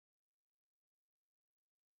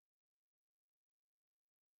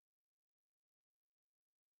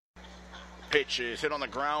Pitch is hit on the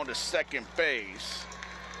ground to second base.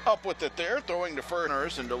 Up with it there, throwing to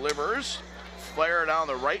first and delivers. Flare down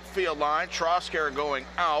the right field line. Trosker going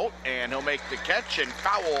out, and he'll make the catch in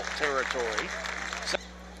foul territory.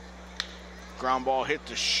 Ground ball hit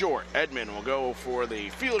to short. Edmund will go for the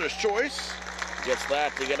fielder's choice. Gets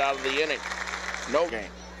that to get out of the inning. No game.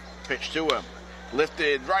 Pitch to him.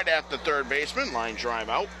 Lifted right at the third baseman. Line drive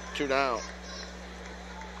out. 2 down.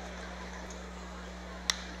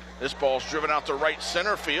 This ball's driven out to right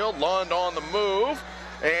center field. Lund on the move.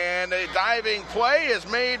 And a diving play is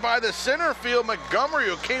made by the center field Montgomery,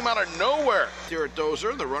 who came out of nowhere. Here at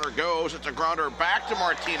Dozer, the runner goes. It's a grounder back to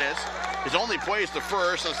Martinez. His only play is the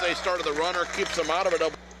first since they started the runner. Keeps him out of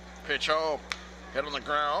it. Pitch home. Hit on the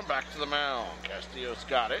ground. Back to the mound. Castillo's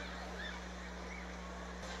got it.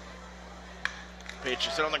 Pitch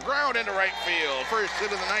is hit on the ground into right field. First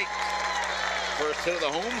hit of the night. First hit of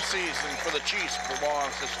the home season for the Chiefs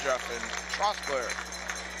belongs to Stephen Trosker.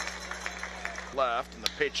 Left, and the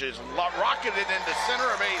pitch is rocketed into center,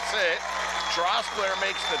 a base hit. Trosker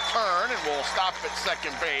makes the turn and will stop at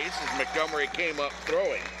second base as Montgomery came up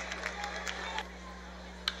throwing.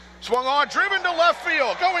 Swung on, driven to left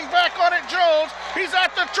field. Going back on it, Jones. He's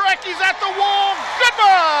at the track, he's at the wall.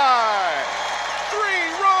 Goodbye!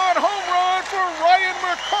 3-run home run for Ryan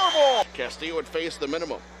McCarville. Castillo would face the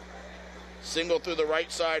minimum. Single through the right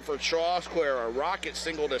side for Trosker. A rocket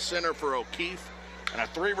single to center for O'Keefe. And a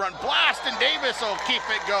 3-run blast, and Davis will keep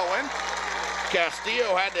it going.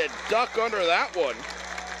 Castillo had to duck under that one.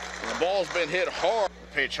 And the ball's been hit hard.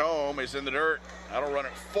 The pitch home is in the dirt. That'll run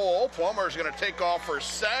it full. Plummer's going to take off for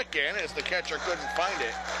second as the catcher couldn't find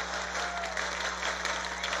it.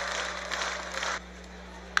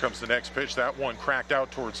 Comes the next pitch. That one cracked out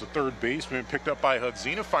towards the third baseman. Picked up by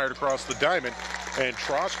Hudzina, fired across the diamond. And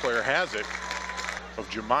Trosker has it. Of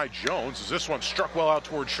Jahmai Jones as this one struck well out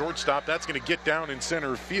towards shortstop. That's going to get down in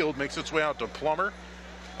center field, makes its way out to Plummer,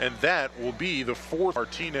 and that will be the fourth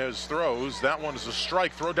Martinez throws. That one is a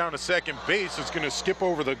strike. Throw down to second base. It's going to skip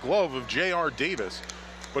over the glove of J.R. Davis,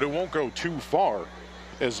 but it won't go too far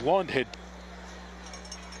as Lund hit.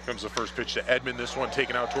 Comes the first pitch to Edmund. This one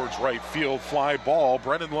taken out towards right field. Fly ball.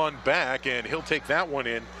 Brennan Lund back, and he'll take that one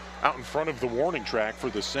in out in front of the warning track for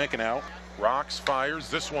the second out. Rocks fires.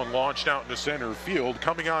 This one launched out into center field.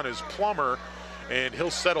 Coming on is Plummer, and he'll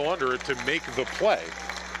settle under it to make the play.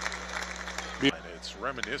 And it's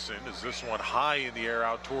reminiscent as this one high in the air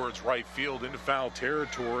out towards right field into foul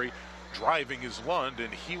territory. Driving is Lund,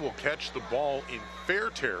 and he will catch the ball in fair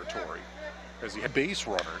territory as he had base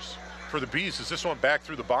runners. For the Bees, as this one back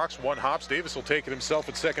through the box, one hops. Davis will take it himself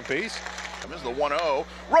at second base. This is the 1-0.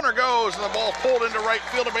 Runner goes, and the ball pulled into right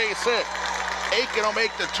field, a base hit. Aiken will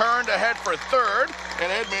make the turn to head for third, and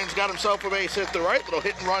Edmonds got himself a base hit to right. Little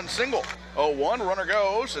hit and run single. 0-1, runner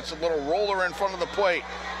goes. It's a little roller in front of the plate.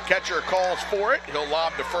 Catcher calls for it. He'll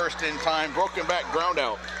lob to first in time. Broken back ground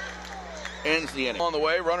out. Ends the inning. On the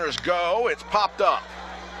way, runners go. It's popped up.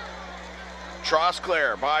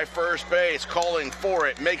 Trosker by first base, calling for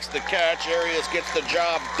it. Makes the catch. Arias gets the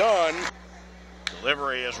job done.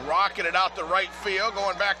 Delivery is rocketed out to right field.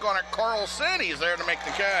 Going back on it, Carlson. He's there to make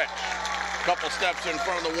the catch. Couple steps in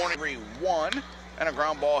front of the warning. 3-1, and a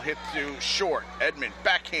ground ball hit to short. Edmund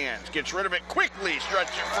backhands, gets rid of it quickly. Stretch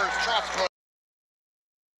it first. Trosker.